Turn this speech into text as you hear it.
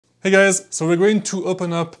Hey guys, so we're going to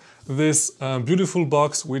open up this beautiful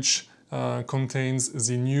box which contains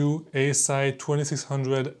the new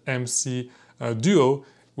ASI2600MC Duo,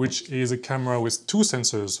 which is a camera with two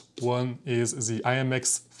sensors. One is the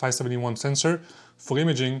IMX571 sensor for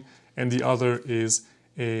imaging and the other is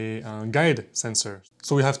a guide sensor.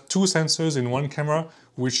 So we have two sensors in one camera,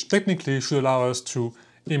 which technically should allow us to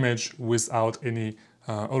image without any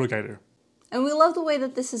autoguider. And we love the way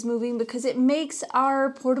that this is moving because it makes our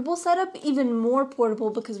portable setup even more portable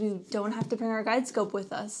because we don't have to bring our guide scope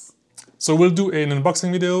with us. So we'll do an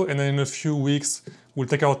unboxing video and then in a few weeks we'll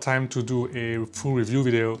take our time to do a full review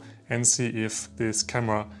video and see if this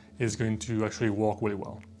camera is going to actually work really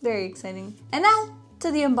well. Very exciting. And now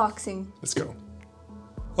to the unboxing. Let's go.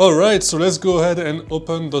 Alright, so let's go ahead and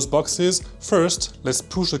open those boxes. First, let's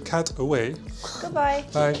push the cat away. Goodbye.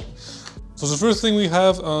 Bye. So the first thing we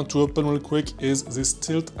have to open real quick is this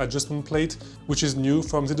tilt adjustment plate, which is new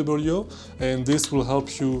from ZWO, and this will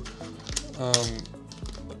help you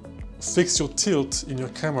fix your tilt in your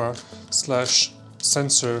camera slash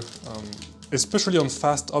sensor, especially on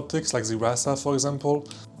fast optics like the RASA, for example.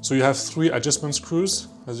 So you have 3 adjustment screws,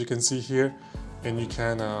 as you can see here, and you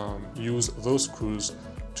can use those screws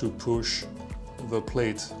to push the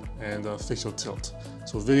plate and fix your tilt.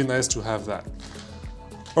 So very nice to have that.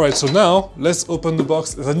 Alright, so now let's open the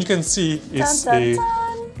box. As you can see, it's a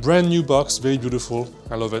brand new box, very beautiful.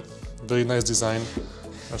 I love it. Very nice design.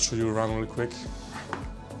 I'll show you around really quick.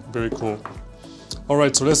 Very cool.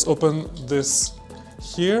 Alright, so let's open this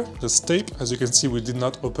here, this tape. As you can see, we did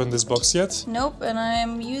not open this box yet. Nope, and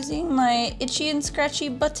I'm using my itchy and scratchy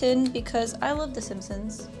button because I love The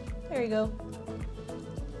Simpsons. There you go.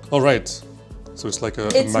 Alright, so it's like a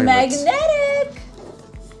It's magnet. magnetic!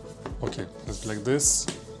 Okay, let's be like this.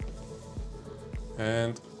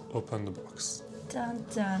 And open the box. Dun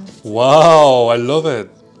dun. Wow, I love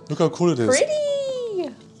it. Look how cool it is.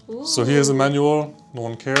 Pretty! Ooh. So here's a manual, no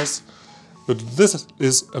one cares. But this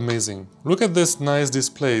is amazing. Look at this nice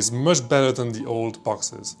display, it's much better than the old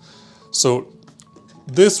boxes. So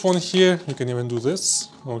this one here, you can even do this,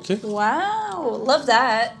 okay? Wow, love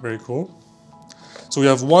that. Very cool. So we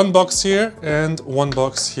have one box here and one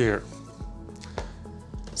box here.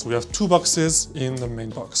 So we have 2 boxes in the main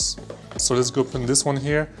box. So let's go open this one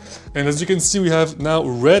here. And as you can see, we have now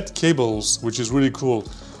red cables, which is really cool.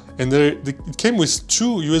 And it came with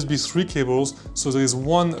 2 USB 3 cables. So there is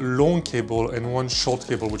one long cable and one short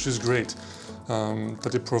cable, which is great. That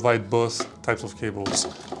they provide both types of cables.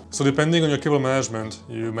 So depending on your cable management,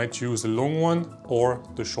 you might use the long one or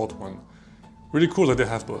the short one. Really cool that they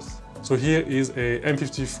have both. So here is a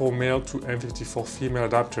M54 male to M54 female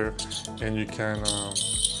adapter, and you can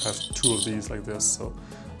have 2 of these like this, so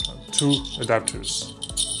 2 adapters.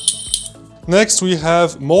 Next we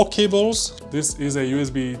have more cables. This is a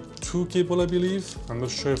USB 2 cable, I believe. I'm not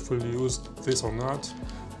sure if we'll use this or not.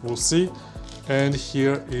 We'll see. And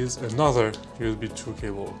here is another USB 2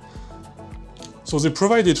 cable. So they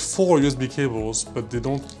provided 4 USB cables, but they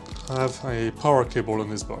don't have a power cable in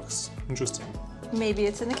this box. Interesting. Maybe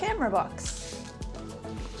it's in the camera box.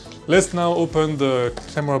 Let's now open the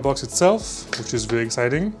camera box itself, which is very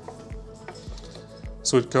exciting.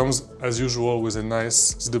 So it comes, as usual, with a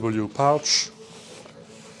nice ZWO pouch.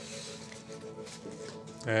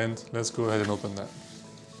 And let's go ahead and open that.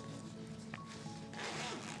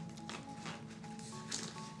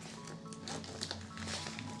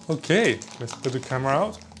 Okay, let's put the camera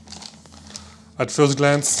out. At first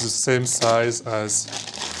glance, it's the same size as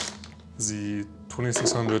the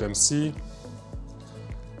 2600MC.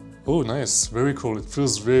 Oh, nice, very cool. It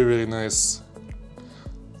feels very, very nice.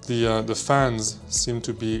 The fans seem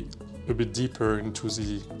to be a bit deeper into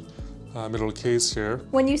the metal case here.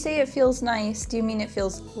 When you say it feels nice, do you mean it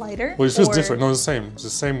feels lighter? Well, it feels different. No, it's the same. It's the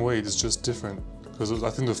same weight. It's just different because I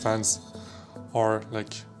think the fans are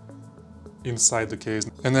like inside the case.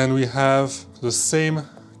 And then we have the same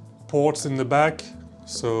ports in the back.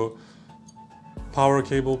 So power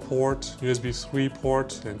cable port, USB 3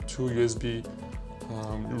 port, and 2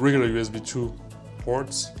 regular USB 2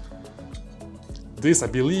 ports. This, I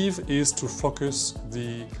believe, is to focus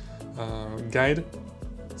the guide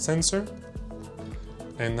sensor.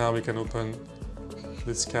 And now we can open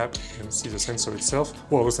this cap and see the sensor itself.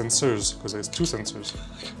 Well, the sensors, because there's 2 sensors.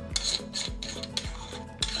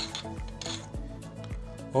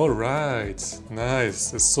 All right,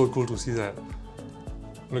 nice. It's so cool to see that.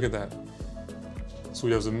 Look at that. So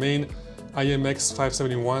we have the main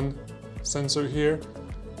IMX571 sensor here,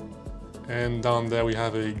 and down there we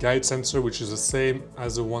have a guide sensor, which is the same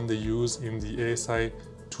as the one they use in the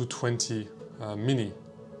ASI220 mini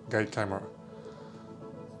guide camera.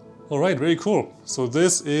 All right, very cool. So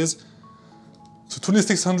this is the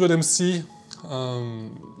 2600MC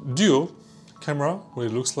duo camera, what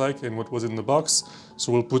it looks like and what was in the box.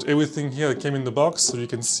 So we'll put everything here that came in the box so you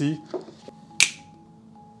can see.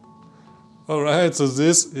 All right, so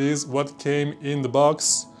this is what came in the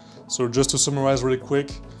box. So just to summarize really quick,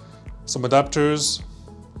 some adapters,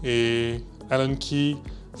 a Allen key,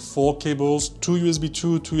 4 cables, 2 USB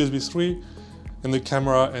 2, 2 USB 3, and the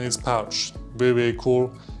camera and its pouch. Very, very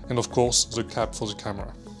cool. And of course, the cap for the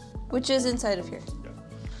camera. Which is inside of here. Yeah.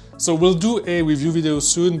 So we'll do a review video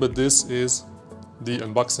soon, but this is the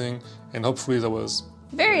unboxing, and hopefully that was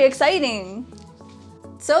very exciting.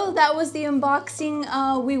 So that was the unboxing.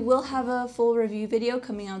 We will have a full review video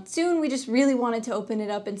coming out soon. We just really wanted to open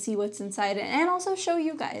it up and see what's inside it and also show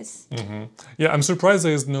you guys. Yeah, I'm surprised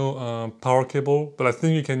there is no power cable, but I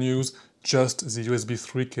think you can use just the USB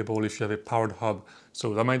 3 cable if you have a powered hub.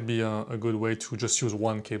 So that might be a good way to just use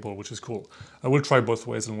one cable, which is cool. I will try both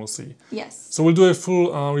ways and we'll see. Yes. So we'll do a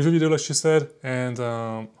full review video like she said, and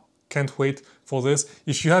can't wait for this.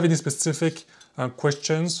 If you have any specific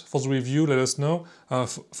questions for the review, let us know.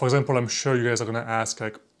 For example, I'm sure you guys are gonna ask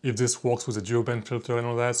like if this works with a dual band filter and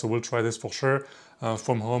all that, so we'll try this for sure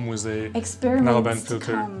from home with a narrowband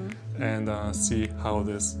filter and see how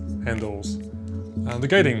this handles the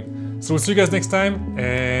guiding. So we'll see you guys next time,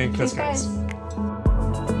 and class guys.